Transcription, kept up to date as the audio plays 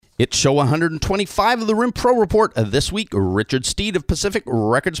It's show 125 of the Rim Pro Report. This week, Richard Steed of Pacific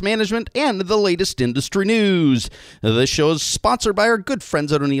Records Management and the latest industry news. This show is sponsored by our good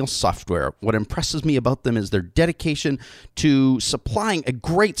friends at O'Neill Software. What impresses me about them is their dedication to supplying a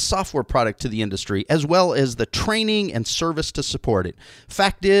great software product to the industry, as well as the training and service to support it.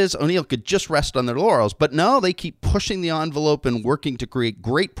 Fact is, O'Neill could just rest on their laurels, but no, they keep pushing the envelope and working to create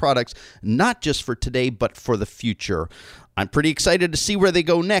great products, not just for today, but for the future. I'm pretty excited to see where they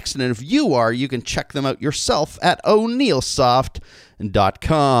go next, and if you are, you can check them out yourself at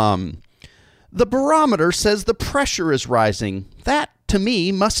o'neillsoft.com. The barometer says the pressure is rising. That, to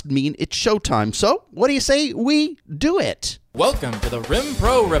me, must mean it's showtime. So, what do you say we do it? Welcome to the Rim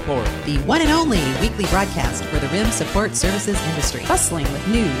Pro Report, the one and only weekly broadcast for the Rim support services industry, bustling with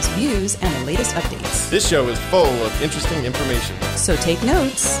news, views, and the latest updates. This show is full of interesting information. So take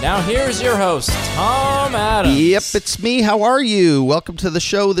notes. Now here's your host, Tom Adams. Yep, it's me. How are you? Welcome to the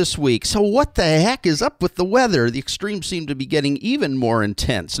show this week. So what the heck is up with the weather? The extremes seem to be getting even more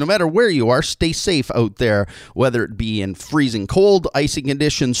intense. No matter where you are, stay safe out there, whether it be in freezing cold, icy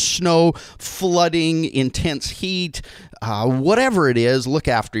conditions, snow, flooding, intense heat, whatever it is, look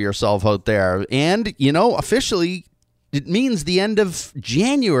after yourself out there. And, officially, it means the end of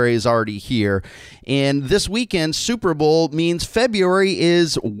January is already here. And this weekend, Super Bowl means February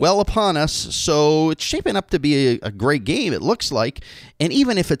is well upon us. So it's shaping up to be a great game, it looks like. And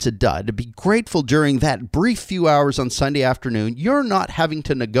even if it's a dud, be grateful during that brief few hours on Sunday afternoon, you're not having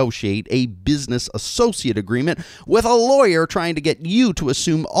to negotiate a business associate agreement with a lawyer trying to get you to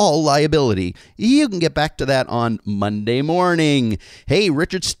assume all liability. You can get back to that on Monday morning. Hey,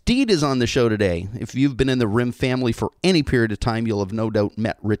 Richard Steed is on the show today. If you've been in the Rim family for any period of time, you'll have no doubt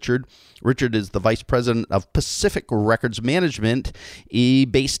met Richard. Richard is the Vice President of Pacific Records Management,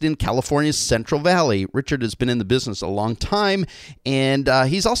 based in California's Central Valley. Richard has been in the business a long time, and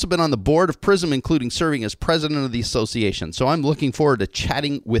he's also been on the board of Prism, including serving as president of the association. So I'm looking forward to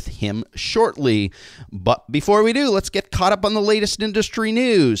chatting with him shortly. But before we do, let's get caught up on the latest industry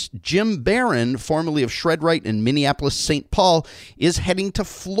news. Jim Barron, formerly of Shred-Rite in Minneapolis, St. Paul, is heading to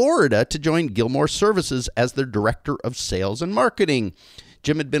Florida to join Gilmore Services as their Director of Sales and Marketing.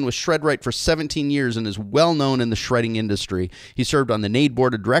 Jim had been with Shred-Rite for 17 years and is well known in the shredding industry. He served on the NADE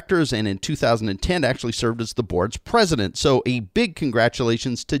Board of Directors and in 2010 actually served as the board's president. So a big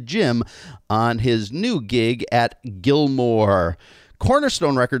congratulations to Jim on his new gig at Gilmore.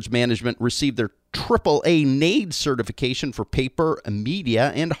 Cornerstone Records Management received their AAA NADE certification for paper,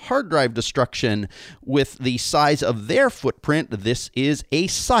 media, and hard drive destruction. With the size of their footprint, this is a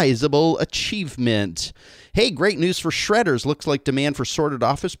sizable achievement. Hey, great news for shredders. Looks like demand for sorted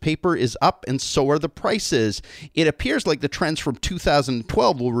office paper is up, and so are the prices. It appears like the trends from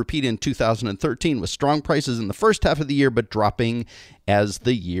 2012 will repeat in 2013, with strong prices in the first half of the year, but dropping as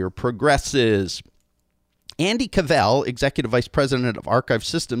the year progresses. Andy Cavell, Executive Vice President of Archive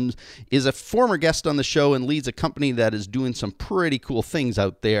Systems, is a former guest on the show and leads a company that is doing some pretty cool things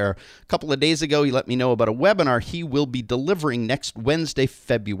out there. A couple of days ago, he let me know about a webinar he will be delivering next Wednesday,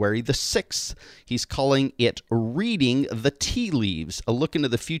 February the 6th. He's calling it Reading the Tea Leaves, a look into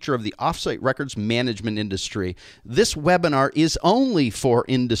the future of the offsite records management industry. This webinar is only for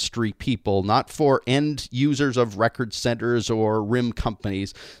industry people, not for end users of record centers or RIM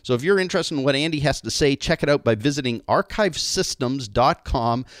companies. So if you're interested in what Andy has to say, check it out by visiting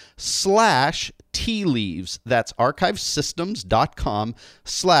archivesystems.com/tea leaves. That's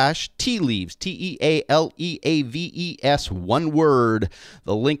archivesystems.com/tea leaves. TEALEAVES, one word.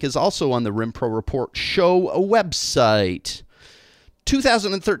 The link is also on the Rim Pro Report show website.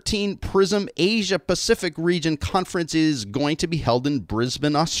 2013 Prism Asia Pacific Region Conference is going to be held in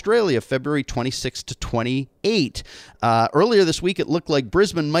Brisbane, Australia, February 26 to 28. Earlier this week, it looked like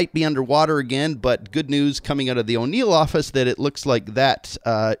Brisbane might be underwater again, but good news coming out of the O'Neill office that it looks like that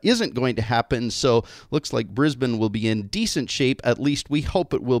isn't going to happen. So looks like Brisbane will be in decent shape. At least we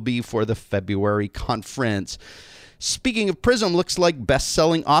hope it will be for the February conference. Speaking of Prism, looks like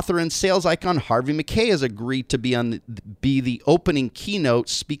best-selling author and sales icon Harvey Mackay has agreed to be the opening keynote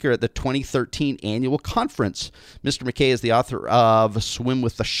speaker at the 2013 annual conference. Mr. Mackay is the author of Swim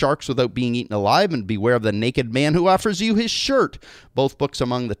with the Sharks Without Being Eaten Alive and Beware of the Naked Man Who Offers You His Shirt, both books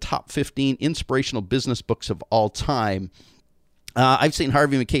among the top 15 inspirational business books of all time. I've seen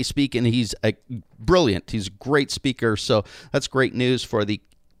Harvey Mackay speak, and he's brilliant. He's a great speaker, so that's great news for the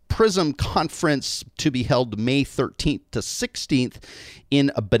Prism Conference to be held May 13th to 16th in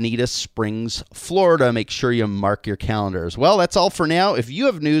Bonita Springs, Florida. Make sure you mark your calendars. Well, that's all for now. If you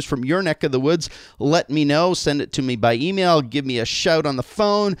have news from your neck of the woods, let me know. Send it to me by email. Give me a shout on the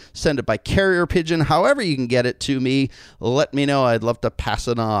phone. Send it by carrier pigeon. However you can get it to me, let me know. I'd love to pass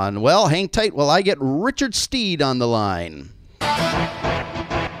it on. Well, hang tight while I get Richard Steed on the line.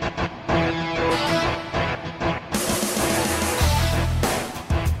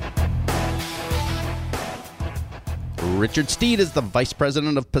 Richard Steed is the Vice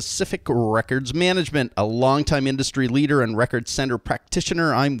President of Pacific Records Management, a longtime industry leader and record center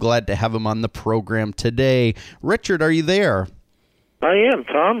practitioner. I'm glad to have him on the program today. Richard, are you there? I am,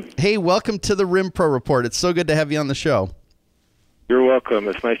 Tom. Hey, welcome to the Rim Pro Report. It's so good to have you on the show. You're welcome.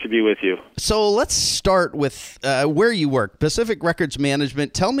 It's nice to be with you. So let's start with where you work, Pacific Records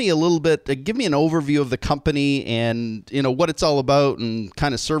Management. Tell me a little bit, give me an overview of the company and what it's all about and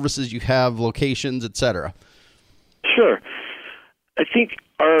kind of services you have, locations, etc. Sure. I think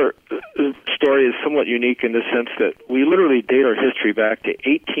our story is somewhat unique in the sense that we literally date our history back to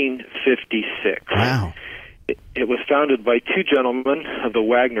 1856. Wow. It was founded by two gentlemen of the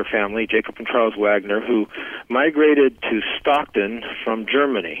Wagner family, Jacob and Charles Wagner, who migrated to Stockton from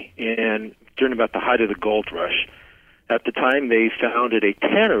Germany and during about the height of the gold rush. At the time, they founded a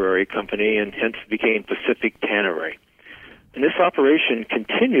tannery company and hence became Pacific Tannery. And this operation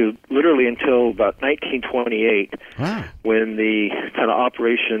continued literally until about 1928, wow, when the kind of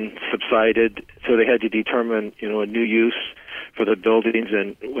operation subsided. So they had to determine, a new use for the buildings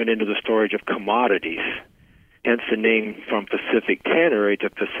and went into the storage of commodities. Hence the name from Pacific Tannery to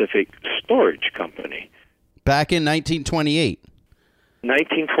Pacific Storage Company. Back in 1928.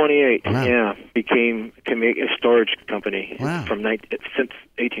 1928, wow. Yeah, became a storage company wow. Since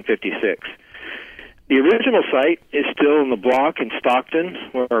 1856. The original site is still in the block in Stockton,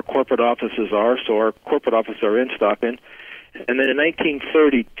 where our corporate offices are. So our corporate offices are in Stockton. And then in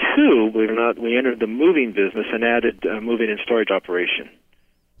 1932, believe it or not, we entered the moving business and added moving and storage operation.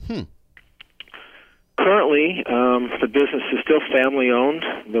 Currently, the business is still family-owned.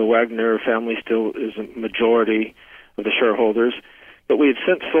 The Wagner family still is a majority of the shareholders. But we have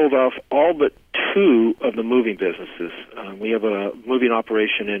since sold off all but two of the moving businesses. We have a moving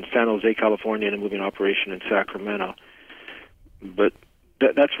operation in San Jose, California, and a moving operation in Sacramento. But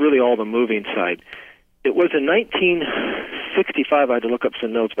that's really all the moving side. It was in 1965, I had to look up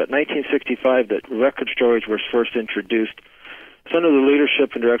some notes, but 1965 that record storage was first introduced. It's under the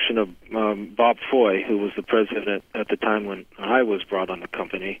leadership and direction of Bob Foy, who was the president at the time when I was brought on the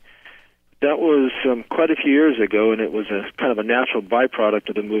company. That was quite a few years ago, and it was a kind of a natural byproduct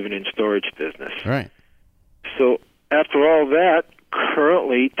of the moving and storage business. Right. So after all that,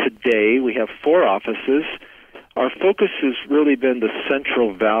 currently today we have 4 offices. Our focus has really been the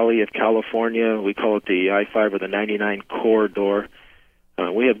Central Valley of California. We call it the I-5 or the 99 corridor.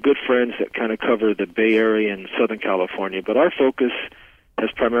 We have good friends that kind of cover the Bay Area and Southern California, but our focus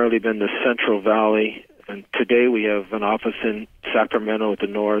has primarily been the Central Valley. And today we have an office in Sacramento at the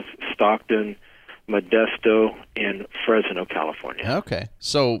north, Stockton, Modesto, and Fresno, California. Okay.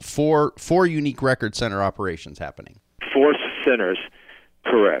 So four unique record center operations happening. 4 centers,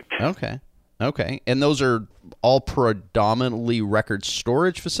 correct. Okay. And those are all predominantly record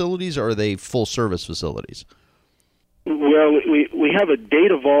storage facilities, or are they full service facilities? Well, we have a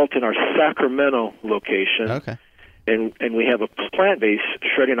data vault in our Sacramento location. Okay. And we have a plant-based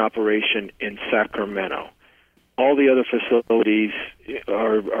shredding operation in Sacramento. All the other facilities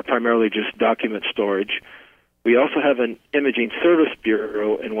are primarily just document storage. We also have an imaging service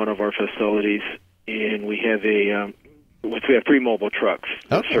bureau in one of our facilities, and we have 3 mobile trucks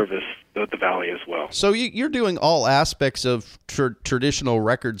that service the valley as well. So you're doing all aspects of traditional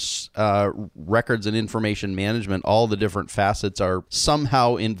records and information management. All the different facets are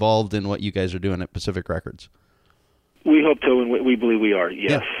somehow involved in what you guys are doing at Pacific Records. We hope so, and we believe we are,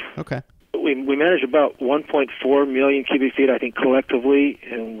 yes. Yeah. Okay. We manage about 1.4 million cubic feet, I think, collectively,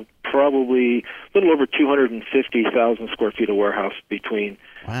 and probably a little over 250,000 square feet of warehouse between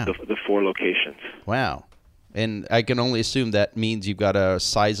the 4 locations. Wow. And I can only assume that means you've got a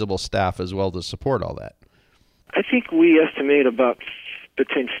sizable staff as well to support all that. I think we estimate about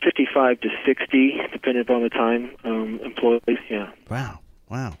between 55 to 60, depending upon the time, employees, yeah. Wow.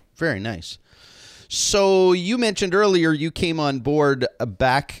 Very nice. So you mentioned earlier you came on board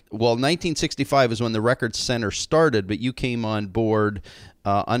 1965 is when the Record Center started, but you came on board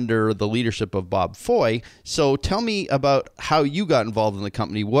under the leadership of Bob Foy. So tell me about how you got involved in the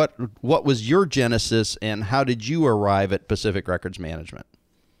company. What was your genesis, and how did you arrive at Pacific Records Management?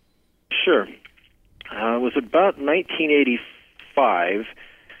 Sure. It was about 1985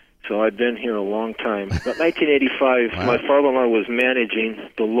 So I'd been here a long time. About 1985, my father-in-law was managing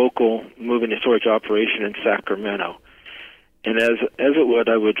the local moving and storage operation in Sacramento. And as it would,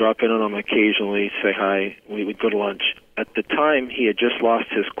 I would drop in on him occasionally, say hi. We would go to lunch. At the time, he had just lost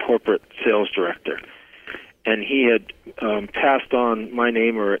his corporate sales director. And he had passed on my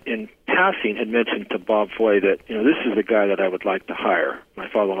name, or in passing had mentioned to Bob Foy that, this is the guy that I would like to hire. My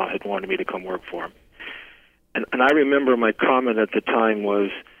father-in-law had wanted me to come work for him. And I remember my comment at the time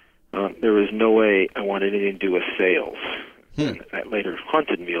was, there was no way I wanted anything to do with sales. And that later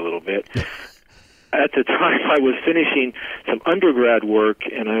haunted me a little bit. At the time, I was finishing some undergrad work,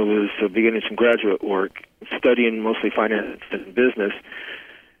 and I was beginning some graduate work, studying mostly finance and business.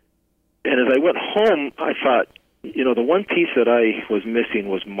 And as I went home, I thought, the one piece that I was missing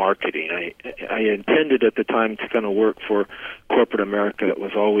was marketing. I intended at the time to kind of work for corporate America. That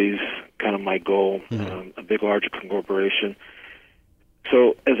was always kind of my goal, a big, large corporation.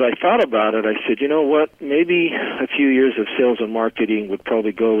 So as I thought about it, I said, you know what, maybe a few years of sales and marketing would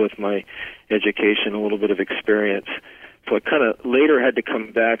probably go with my education, a little bit of experience. So I kind of later had to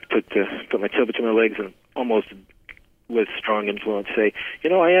come back to put my tail between my legs and almost with strong influence say,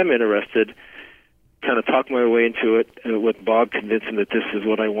 I am interested, kind of talk my way into it with Bob, convincing that this is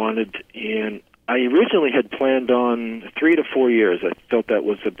what I wanted. And I originally had planned on 3 to 4 years. I felt that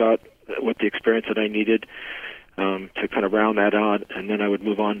was about what the experience that I needed to kind of round that out, and then I would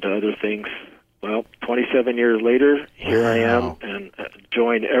move on to other things. Well, 27 years later, here I am, and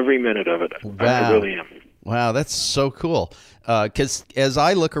enjoying every minute of it. Wow. I really am. Wow, that's so cool. Because as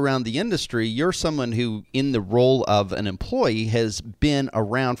I look around the industry, you're someone who, in the role of an employee, has been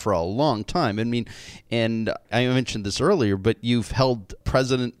around for a long time. I mean, and I mentioned this earlier, but you've held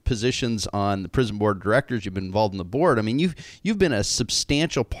president positions on the prison board of directors. You've been involved in the board. I mean, you've been a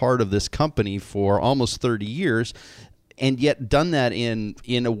substantial part of this company for almost 30 years. And yet done that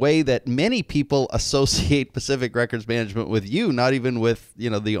in a way that many people associate Pacific Records Management with you, not even with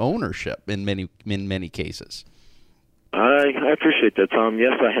the ownership in many cases. I appreciate that, Tom.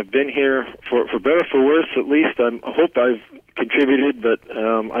 Yes, I have been here for better or for worse. At least I hope I've contributed, but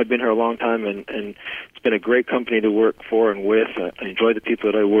I've been here a long time, and it's been a great company to work for and with. I enjoy the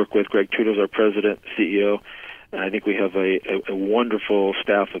people that I work with. Greg Tudor's our president, CEO. And I think we have a wonderful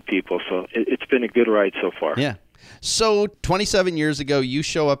staff of people. So it's been a good ride so far. Yeah. So 27 years ago, you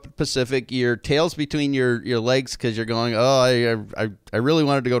show up at Pacific, your tail's between your legs because you're going, I really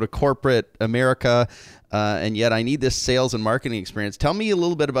wanted to go to corporate America, and yet I need this sales and marketing experience. Tell me a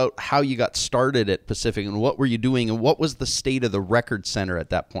little bit about how you got started at Pacific and what were you doing and what was the state of the record center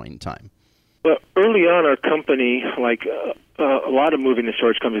at that point in time? Well, early on, our company, like a lot of moving and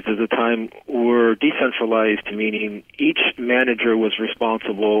storage companies at the time, were decentralized, meaning each manager was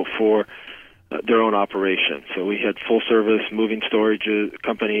responsible for their own operation. So we had full-service moving storage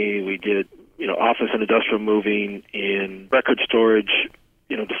company. We did, office and industrial moving, in record storage,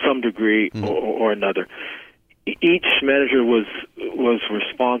 to some degree or another. Each manager was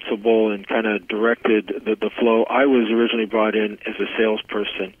responsible and kind of directed the flow. I was originally brought in as a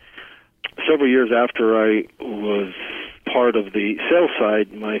salesperson. Several years after I was part of the sales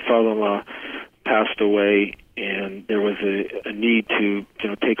side, my father-in-law passed away, and there was a need to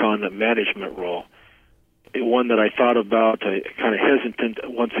take on the management role. One that I thought about, I kind of hesitant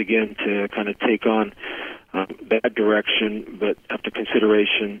once again to kind of take on that direction, but after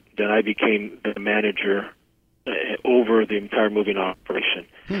consideration, then I became the manager over the entire moving operation.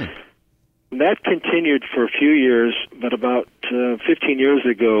 That continued for a few years, but about 15 years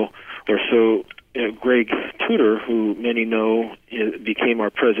ago or so, Greg Tudor, who many know, became our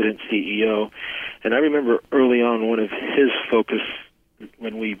president CEO. And I remember early on one of his focus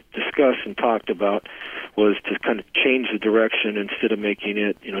when we discussed and talked about was to kind of change the direction instead of making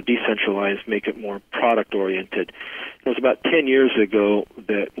it, decentralized, make it more product-oriented. It was about 10 years ago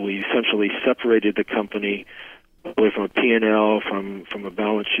that we essentially separated the company away from a P&L, from a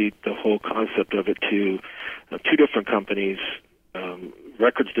balance sheet, the whole concept of it to two different companies,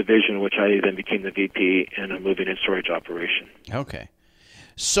 Records Division, which I then became the VP, and a moving and storage operation. Okay.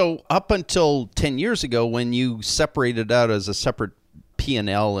 So up until 10 years ago, when you separated out as a separate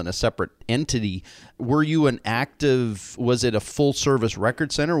P&L and a separate entity, were you was it a full-service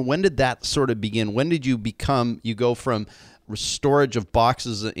record center? When did that sort of begin? When did you go from storage of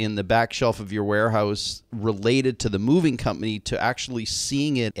boxes in the back shelf of your warehouse related to the moving company to actually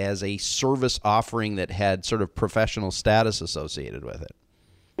seeing it as a service offering that had sort of professional status associated with it?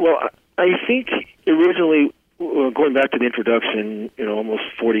 Well, I think originally, going back to the introduction, almost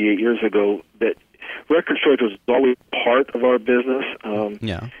 48 years ago, that record storage was always part of our business.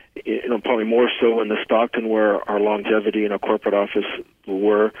 probably more so in the Stockton where our longevity and our corporate office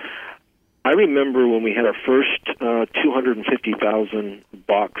were. I remember when we had our first 250,000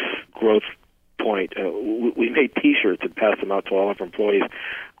 box growth point, we made T-shirts and passed them out to all of our employees.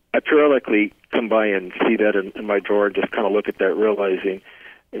 I periodically come by and see that in my drawer and just kind of look at that, realizing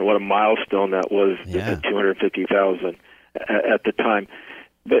what a milestone that was at 250,000 at the time.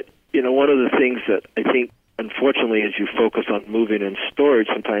 But, one of the things that I think, unfortunately, as you focus on moving and storage,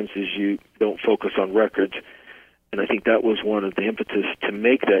 sometimes is you don't focus on records. And I think that was one of the impetus to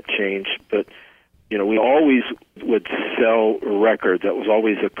make that change. But, we always would sell records. That was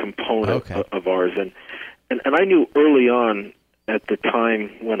always a component of ours. And I knew early on at the time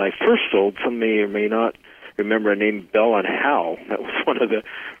when I first sold, some may or may not remember a name, Bell and Howell. That was one of the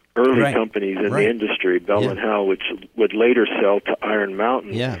early companies in the industry, Bell and Howell, which would later sell to Iron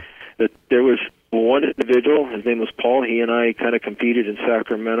Mountain. Yeah. That there was one individual, his name was Paul. He and I kind of competed in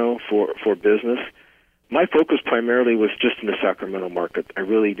Sacramento for business. My focus primarily was just in the Sacramento market. I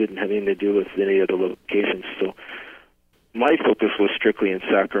really didn't have anything to do with any other locations. So my focus was strictly in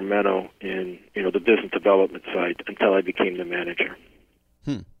Sacramento in the business development side until I became the manager.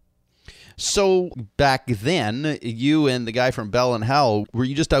 So back then, you and the guy from Bell and Howell, were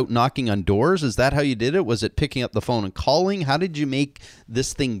you just out knocking on doors? Is that how you did it? Was it picking up the phone and calling? How did you make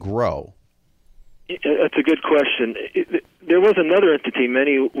this thing grow? That's a good question. There was another entity.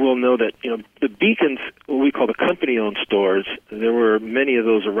 Many will know that the Beacons, what we call the company-owned stores, there were many of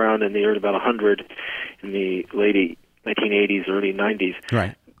those around in the early, about 100 in the late 1980s, early 90s.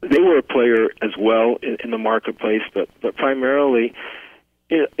 Right. They were a player as well in the marketplace, but primarily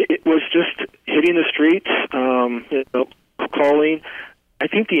it was just hitting the streets, calling. I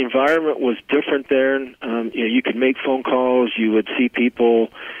think the environment was different there. You could make phone calls. You would see people,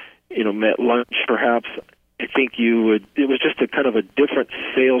 met lunch perhaps. I think it was just a kind of a different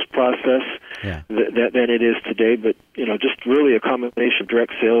sales process than it is today, but, just really a combination of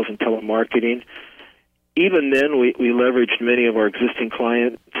direct sales and telemarketing. Even then, we leveraged many of our existing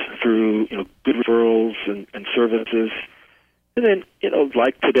clients through, good referrals and services. And then,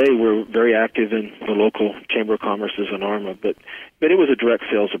 like today, we're very active in the local Chamber of Commerce's in ARMA, but it was a direct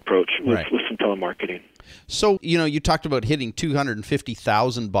sales approach with some telemarketing. So, you talked about hitting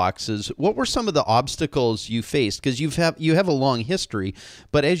 250,000 boxes. What were some of the obstacles you faced? Because you have a long history,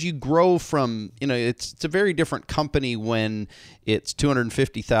 but as you grow from, it's a very different company when it's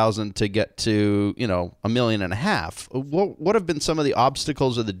 250,000 to get to, 1.5 million. What have been some of the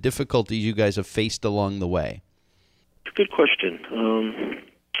obstacles or the difficulties you guys have faced along the way? Good question.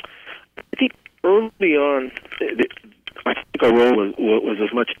 I think early on, I think our role was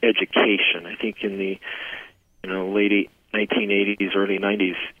as much education. I think in the late 1980s, early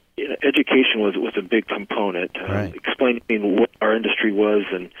 90s, education was a big component. Explaining what our industry was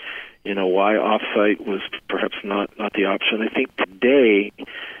and why offsite was perhaps not the option. I think today,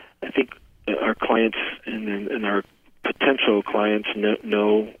 our clients and our potential clients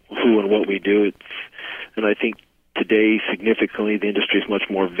know who and what we do. And I think today, significantly, the industry is much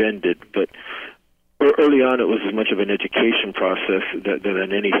more vended, but early on it was as much of an education process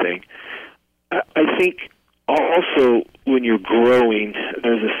than anything. I think also when you're growing,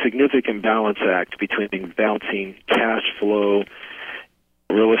 there's a significant balance act between balancing cash flow,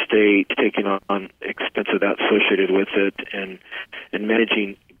 real estate, taking on expense of that associated with it, and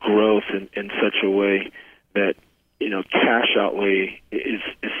managing growth in such a way that cash outlay is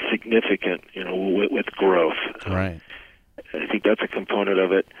significant, with growth. Right. I think that's a component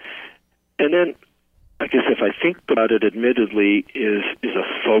of it. And then, I guess if I think about it, admittedly, is a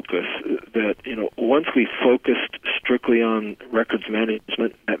focus that, once we focused strictly on records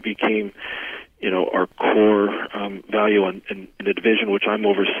management, that became, our core value in the division which I'm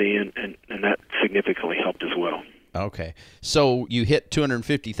overseeing, and that significantly helped as well. Okay. So you hit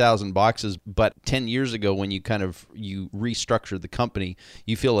 250,000 boxes, but 10 years ago when you restructured the company,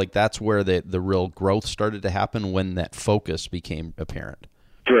 you feel like that's where the real growth started to happen, when that focus became apparent?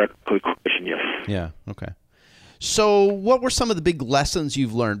 Direct question, yes. Yeah, okay. So what were some of the big lessons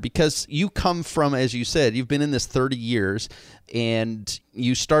you've learned? Because you come from, as you said, you've been in this 30 years, and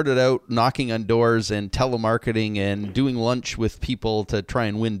you started out knocking on doors and telemarketing and doing lunch with people to try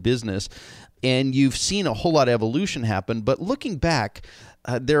and win business. And you've seen a whole lot of evolution happen. But looking back,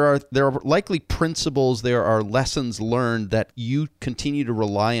 there are likely principles, there are lessons learned that you continue to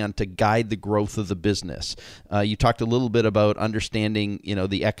rely on to guide the growth of the business. You talked a little bit about understanding,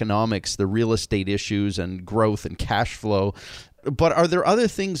 the economics, the real estate issues, and growth and cash flow. But are there other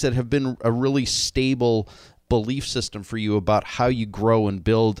things that have been a really stable belief system for you about how you grow and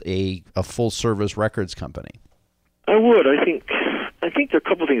build a full-service records company? I would. I think I think there are a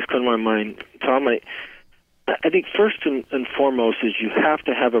couple of things come to my mind, Tom. I think first and foremost is you have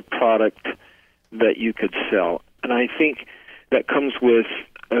to have a product that you could sell. And I think that comes with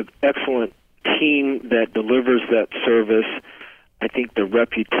an excellent team that delivers that service. I think the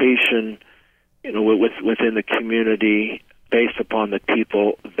reputation, within the community based upon the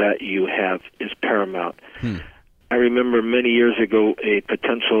people that you have is paramount. I remember many years ago a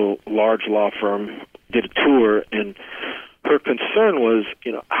potential large law firm did a tour, and her concern was,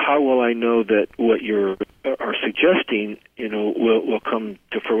 how will I know that what you are suggesting, will come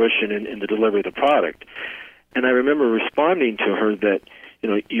to fruition in the delivery of the product? And I remember responding to her that,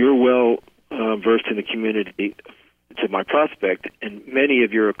 you're well versed in the community to my prospect, and many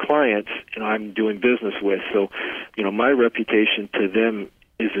of your clients, I'm doing business with. So, my reputation to them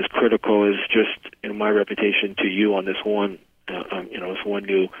is as critical as just my reputation to you on this one, this one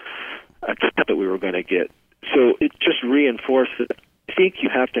new account that we were going to get. So it just reinforced that I think you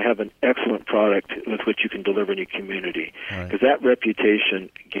have to have an excellent product with which you can deliver in your community, because that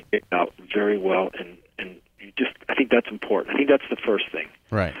reputation gets out very well, and I think that's important. I think that's the first thing.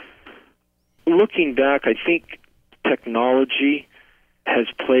 Right. Looking back, I think technology has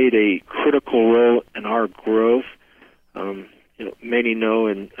played a critical role in our growth. Many know,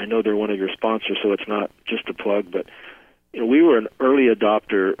 and I know they're one of your sponsors, so it's not just a plug, but we were an early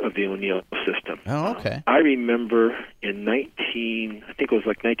adopter of the O'Neill system. Oh, okay. I remember in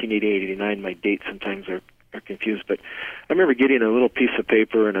 1988, 89, my dates sometimes are confused, but I remember getting a little piece of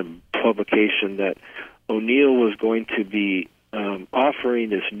paper in a publication that O'Neill was going to be offering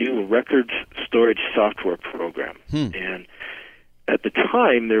this new records storage software program. And at the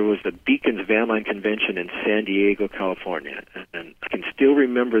time, there was the Beacons Van Line Convention in San Diego, California. And I can still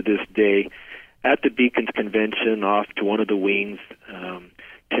remember this day at the Beacons Convention, off to one of the wings.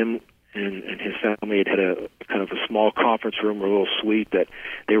 Tim and his family had a kind of a small conference room or a little suite that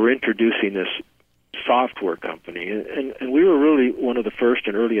they were introducing this software company. And we were really one of the first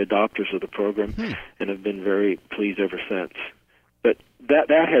and early adopters of the program and have been very pleased ever since. But that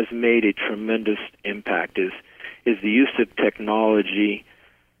has made a tremendous impact, is the use of technology,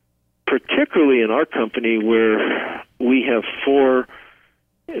 particularly in our company where we have 4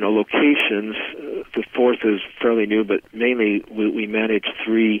 locations. The fourth is fairly new, but mainly we manage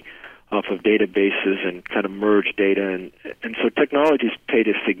 3 off of databases and kind of merge data, and so technology has played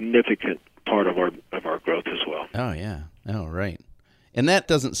a significant part of our growth as well. Oh yeah. Oh right. And that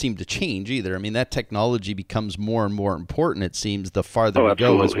doesn't seem to change either. I mean, that technology becomes more and more important, it seems, the farther we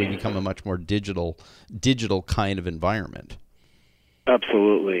go as we become a much more digital kind of environment.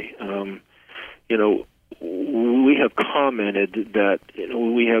 Absolutely. We have commented that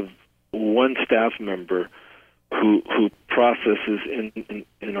we have one staff member who processes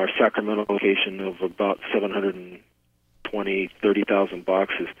in our Sacramento location of about 30,000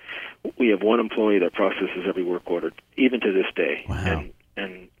 boxes. We have one employee that processes every work order, even to this day. Wow.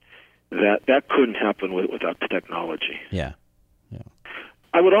 And that couldn't happen without the technology. Yeah.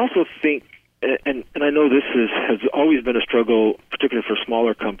 I would also think, and I know this has always been a struggle, particularly for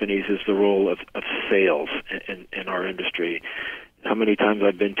smaller companies, is the role of sales in our industry. How many times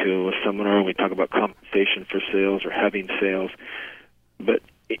I've been to a seminar and we talk about compensation for sales or having sales. But,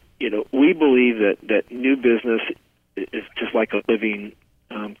 we believe that new business is just like a living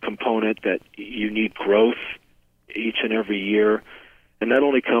component, that you need growth each and every year. And that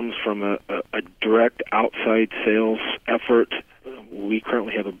only comes from a direct outside sales effort. We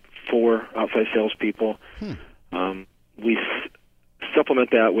currently have 4 outside salespeople. We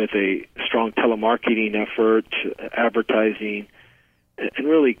supplement that with a strong telemarketing effort, advertising, and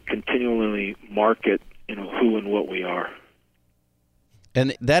really continually market, who and what we are.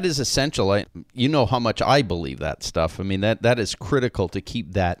 And that is essential. You know how much I believe that stuff. I mean, that is critical to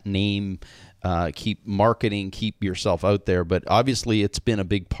keep that name, keep marketing, keep yourself out there. But obviously, it's been a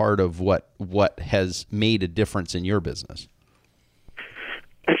big part of what has made a difference in your business.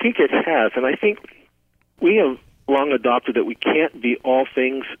 I think it has. And I think we have long adopted that we can't be all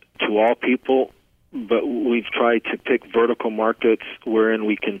things to all people, but we've tried to pick vertical markets wherein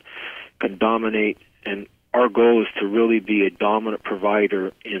we can dominate, and our goal is to really be a dominant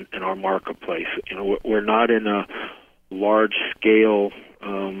provider in our marketplace. We're not in a large-scale,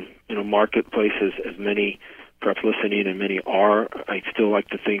 marketplace as many perhaps listening and many are. I still like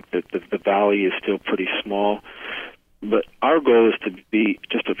to think that the valley is still pretty small. But our goal is to be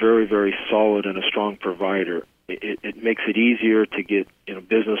just a very, very solid and a strong provider. It makes it easier to get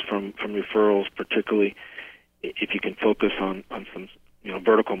business from referrals, particularly if you can focus on some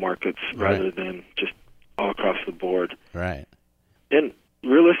vertical markets rather than just all across the board. Right. And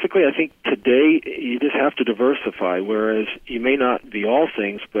realistically, I think today you just have to diversify, whereas you may not be all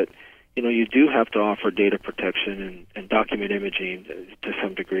things, but you do have to offer data protection and document imaging to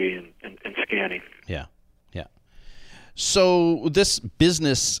some degree and scanning. Yeah. So this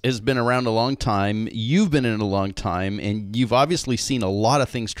business has been around a long time. You've been in it a long time, and you've obviously seen a lot of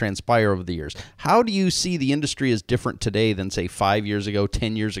things transpire over the years. How do you see the industry as different today than, say, 5 years ago,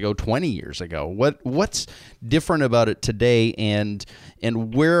 10 years ago, 20 years ago? What's different about it today, and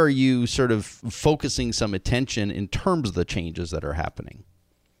where are you sort of focusing some attention in terms of the changes that are happening?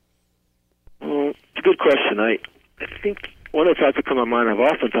 Well, it's a good question. I think one of the thoughts that come to my mind I've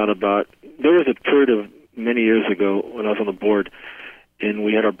often thought about, there was a period of many years ago when I was on the board, and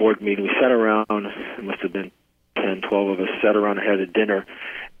we had our board meeting. We sat around, it must have been 10, 12 of us, sat around and had a dinner,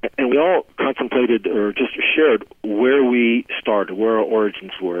 and we all contemplated or just shared where we started, where our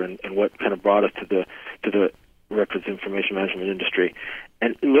origins were, and what kind of brought us to the records information management industry.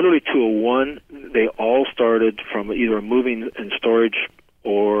 And literally to a one, they all started from either a moving and storage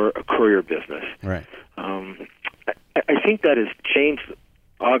or a courier business. Right. I think that has changed,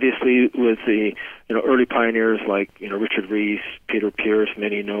 obviously, with the early pioneers like Richard Reese, Peter Pierce,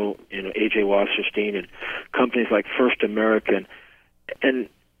 many A.J. Wasserstein, and companies like First American, and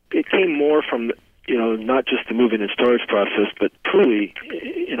it came more from not just the moving and storage process, but truly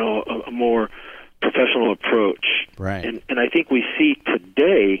a more professional approach. Right. And I think we see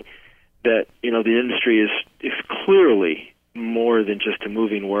today that the industry is clearly more than just a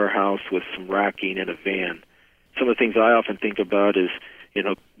moving warehouse with some racking and a van. Some of the things I often think about is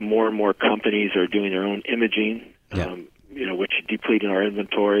more and more companies are doing their own imaging, which is depleting our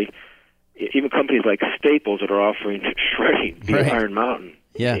inventory. Even companies like Staples that are offering shredding via Iron Mountain.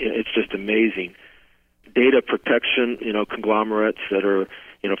 Yeah. It's just amazing. Data protection, conglomerates that are,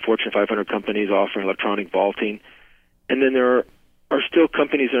 Fortune 500 companies offering electronic vaulting. And then there are still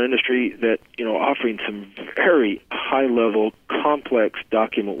companies in our industry that, offering some very high-level, complex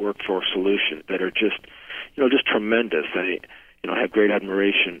document workforce solutions that are just tremendous. I have great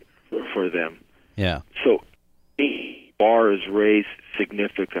admiration for them. Yeah. So the bar is raised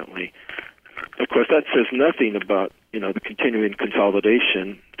significantly. Of course, that says nothing about, the continuing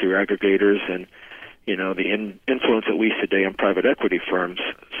consolidation through aggregators and, the influence that we see today on private equity firms.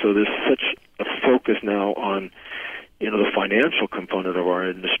 So there's such a focus now on, the financial component of our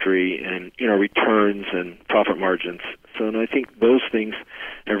industry and, returns and profit margins. So and I think those things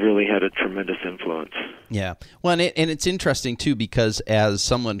have really had a tremendous influence. Yeah. Well, and it's interesting, too, because as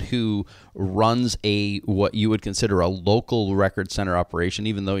someone who runs what you would consider a local record center operation,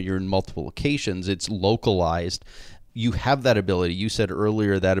 even though you're in multiple locations, it's localized. You have that ability. You said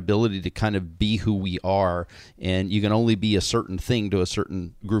earlier that ability to kind of be who we are, and you can only be a certain thing to a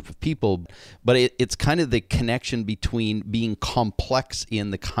certain group of people. But it's kind of the connection between being complex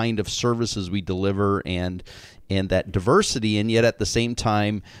in the kind of services we deliver and that diversity, and yet at the same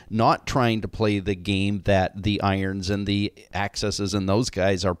time not trying to play the game that the Irons and the Accesses and those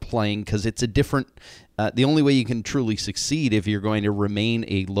guys are playing, because it's a different. The only way you can truly succeed if you're going to remain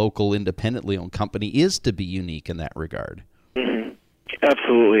a local, independently owned company is to be unique in that regard. Mm-hmm.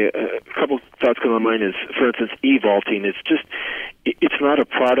 Absolutely. A couple thoughts come to mind is, for instance, e-vaulting. It's not a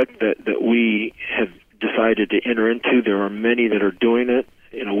product that we have decided to enter into. There are many that are doing it.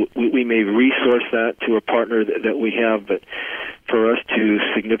 We may resource that to a partner that we have, but for us to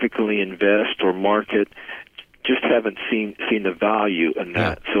significantly invest or market, just haven't seen the value in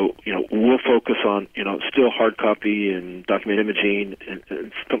that. Yeah. So, we'll focus on, still hard copy and document imaging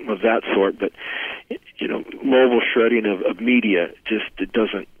and something of that sort, but, mobile shredding of media it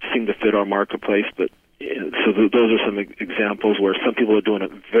doesn't seem to fit our marketplace. But so those are some examples where some people are doing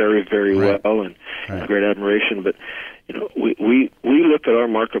it very, very well and great admiration. But, we look at our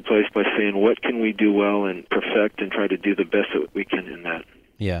marketplace by saying, what can we do well and perfect and try to do the best that we can in that.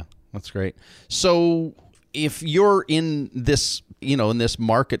 Yeah, that's great. So if you're in this, in this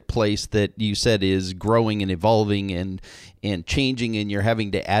marketplace that you said is growing and evolving and changing, and you're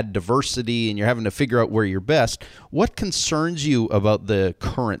having to add diversity and you're having to figure out where you're best, what concerns you about the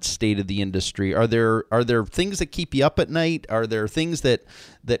current state of the industry? Are there things that keep you up at night? Are there things that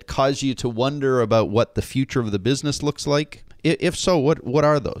cause you to wonder about what the future of the business looks like? If so, what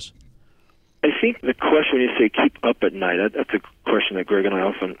are those? I think the question when you say keep up at night, that's a question that Greg and I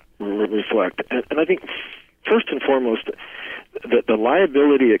often reflect. And I think first and foremost, the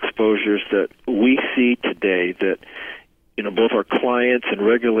liability exposures that we see today that, both our clients and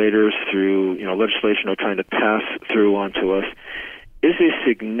regulators through, legislation are trying to pass through onto us is a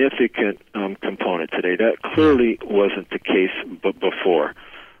significant component today. That clearly wasn't the case before.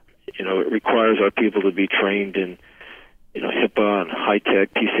 It requires our people to be trained in HIPAA and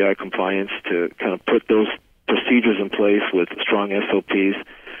high-tech PCI compliance to kind of put those procedures in place with strong SOPs.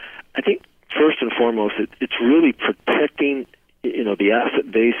 I think first and foremost, it's really protecting, the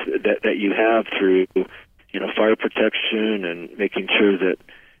asset base that you have through, fire protection and making sure that,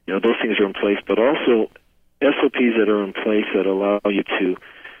 those things are in place, but also SOPs that are in place that allow you to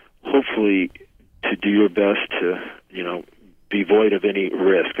hopefully to do your best to, be void of any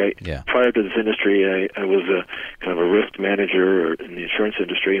risk. Prior to this industry, I was a kind of a risk manager in the insurance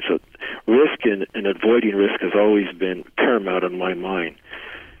industry, and so risk and avoiding risk has always been paramount in my mind.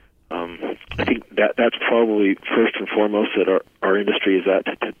 I think that's probably first and foremost that our industry is at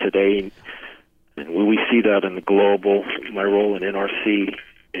today, and we see that in the global. My role in NRC,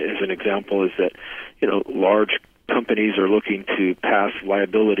 as an example, is that large companies are looking to pass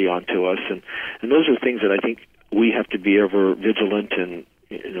liability onto us, and those are things that I think we have to be ever vigilant in,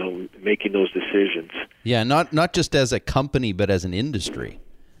 making those decisions. Yeah, not just as a company, but as an industry.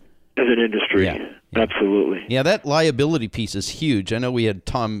 As an industry, absolutely. Yeah, that liability piece is huge. I know we had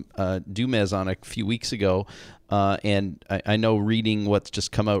Tom Dumez on a few weeks ago, and I know reading what's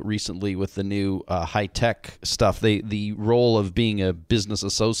just come out recently with the new high-tech stuff, the role of being a business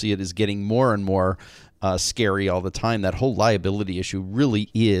associate is getting more and more scary all the time. That whole liability issue really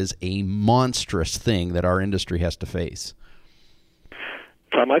is a monstrous thing that our industry has to face.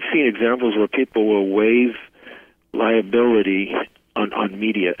 Tom, I've seen examples where people will waive liability on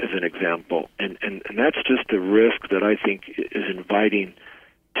media, as an example, and that's just a risk that I think is inviting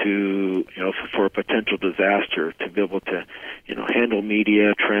to, for a potential disaster, to be able to, handle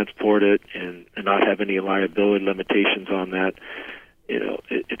media, transport it, and not have any liability limitations on that.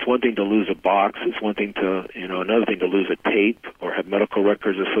 It's one thing to lose a box. It's one thing to, another thing to lose a tape or have medical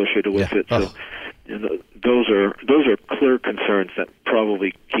records associated with it. So, those are clear concerns that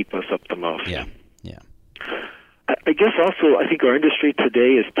probably keep us up the most. Yeah. I guess also I think our industry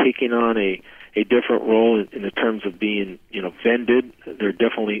today is taking on a different role in the terms of being, vended. There are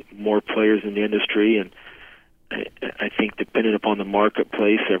definitely more players in the industry, and I think depending upon the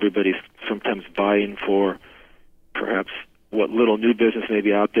marketplace, everybody's sometimes vying for perhaps what little new business may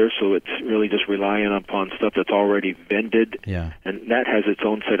be out there, so it's really just relying upon stuff that's already vended, and that has its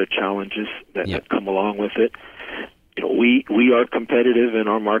own set of challenges that come along with it. We are competitive in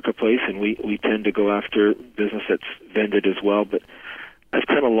our marketplace, and we tend to go after business that's vended as well, but I've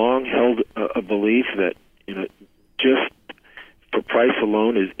kind of long held a belief that, just for price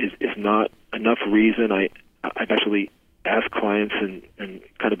alone is not enough reason. I've actually asked clients and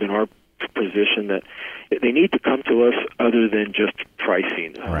kind of in our position that they need to come to us other than just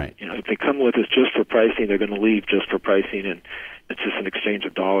pricing. Right. If they come with us just for pricing, they're going to leave just for pricing, and it's just an exchange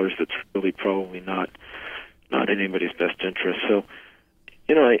of dollars that's really probably not in anybody's best interest. So,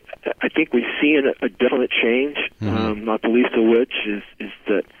 I think we see a definite change, not the least of which is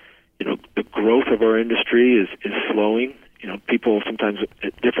that, the growth of our industry is slowing. People sometimes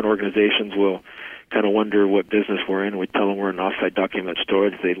at different organizations will kind of wonder what business we're in. We tell them we're in offsite document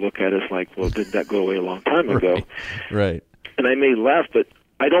storage. They look at us like, well, didn't that go away a long time ago? Right. And I may laugh, but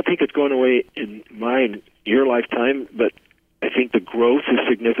I don't think it's going away in your lifetime, but I think the growth is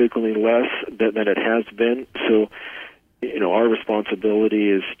significantly less than it has been. So, our responsibility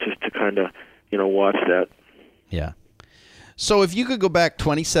is just to kind of, watch that. Yeah. So if you could go back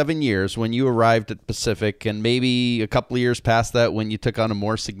 27 years when you arrived at Pacific, and maybe a couple of years past that when you took on a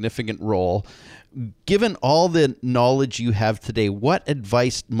more significant role, given all the knowledge you have today, what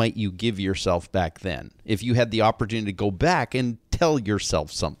advice might you give yourself back then if you had the opportunity to go back and tell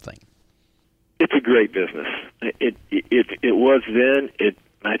yourself something? It's a great business. It was then.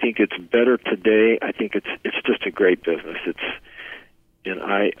 I think it's better today. I think it's just a great business.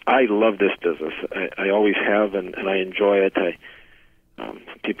 I love this business. I always have, and I enjoy it.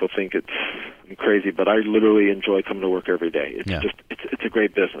 People think I'm crazy, but I literally enjoy coming to work every day. It's a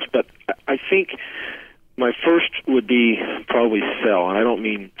great business. But I think my first would be probably sell, and I don't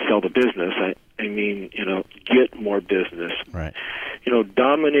mean sell the business. I mean, get more business. Right.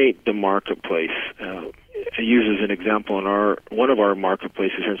 Dominate the marketplace. I use as an example in one of our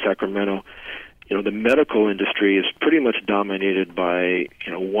marketplaces here in Sacramento. The medical industry is pretty much dominated by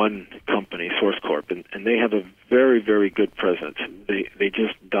one company, Source Corp, and they have a very, very good presence. They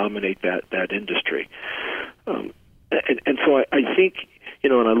just dominate that industry, and so I think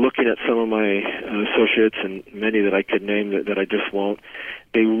and I'm looking at some of my associates and many that I could name that I just won't.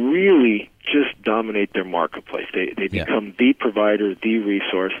 They really just dominate their marketplace. They become the provider, the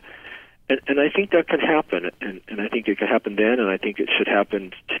resource. And I think that can happen, and I think it can happen then, and I think it should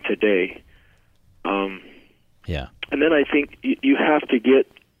happen today. And then I think you have to get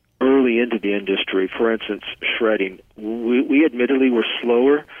early into the industry. For instance, shredding. We admittedly were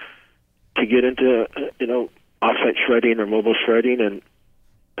slower to get into offsite shredding or mobile shredding, and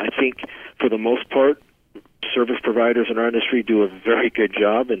I think for the most part, service providers in our industry do a very good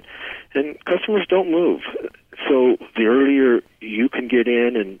job, and customers don't move. So the earlier you can get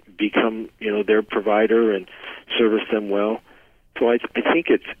in and become their provider and service them well. So I think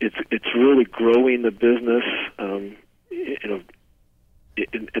it's really growing the business.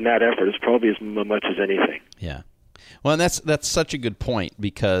 In that effort, it's probably as much as anything. Yeah. Well, and that's such a good point,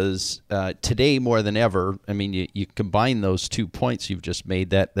 because today more than ever, I mean, you combine those 2 points you've just made,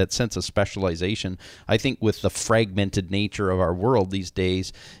 that sense of specialization. I think with the fragmented nature of our world these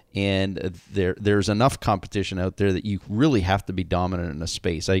days, and there's enough competition out there that you really have to be dominant in a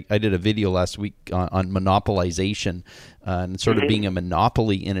space. I did a video last week on monopolization and sort of being a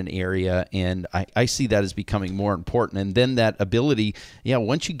monopoly in an area, and I see that as becoming more important. And then that ability,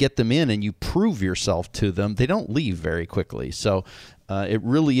 once you get them in and you prove yourself to them, they don't leave very quickly. So it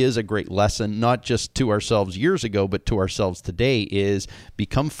really is a great lesson, not just to ourselves years ago, but to ourselves today, is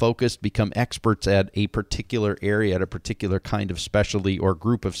become focused, become experts at a particular area, at a particular kind of specialty or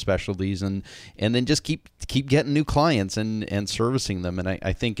group of specialties, and then just keep getting new clients and servicing them. And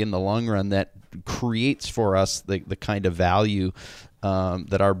I think in the long run, that creates for us the kind of value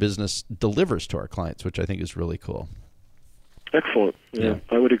that our business delivers to our clients, which I think is really cool. Excellent. Yeah.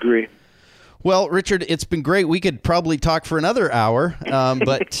 I would agree. Well, Richard, it's been great. We could probably talk for another hour,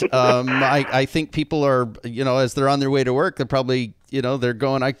 but I think people are, as they're on their way to work, they're probably, they're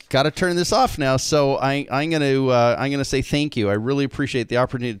going, I got to turn this off now. So I'm going to say thank you. I really appreciate the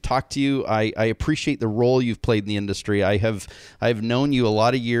opportunity to talk to you. I appreciate the role you've played in the industry. I've known you a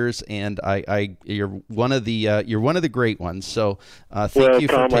lot of years, and you're one of the great ones. So thank you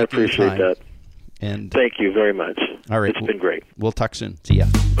for Tom, taking the time. I appreciate that. And thank you very much. All right, it's been great. We'll talk soon. See ya.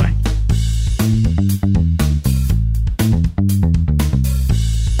 Bye.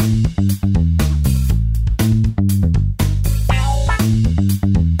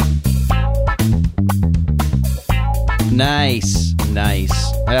 Nice.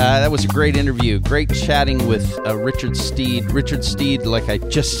 That was a great interview. Great chatting with Richard Steed. Richard Steed, like I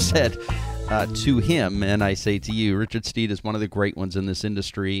just said to him, and I say to you, Richard Steed is one of the great ones in this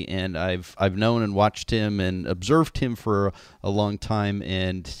industry, and I've known and watched him and observed him for a long time,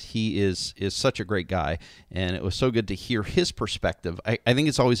 and he is such a great guy, and it was so good to hear his perspective. I think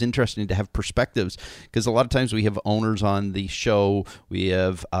it's always interesting to have perspectives, because a lot of times we have owners on the show, we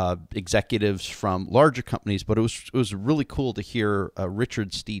have executives from larger companies, but it was really cool to hear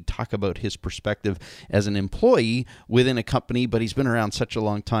Richard Steed talk about his perspective as an employee within a company, but he's been around such a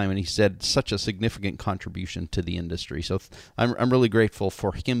long time, and he said such a significant contribution to the industry. So I'm really grateful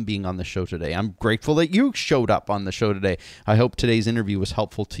for him being on the show today. I'm grateful that you showed up on the show today. I hope today's interview was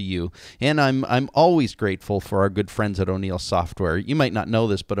helpful to you. And I'm always grateful for our good friends at O'Neill Software. You might not know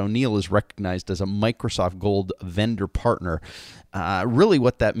this, but O'Neill is recognized as a Microsoft Gold vendor partner. Really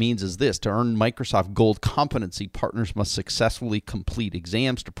what that means is this: to earn Microsoft Gold competency, partners must successfully complete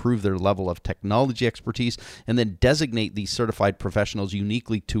exams to prove their level of technology expertise, and then designate these certified professionals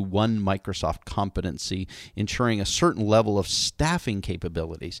uniquely to one Microsoft competency, ensuring a certain level of staffing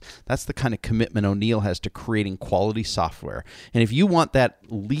capabilities. That's the kind of commitment O'Neill has to creating quality software. And if you want that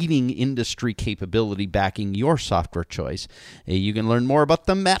leading industry capability backing your software choice, you can learn more about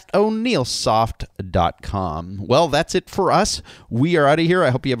them at o'neillsoft.com. Well, that's it for us. We are out of here. I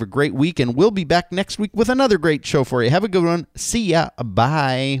hope you have a great week, and we'll be back next week with another great show for you. Have a good one. See ya.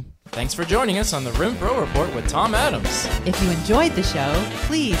 Bye. Thanks for joining us on the Rim Pro Report with Tom Adams. If you enjoyed the show,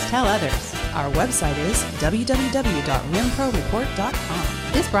 please tell others. Our website is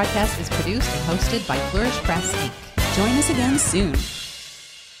www.rimproreport.com. This broadcast is produced and hosted by Flourish Press, Inc. Join us again soon.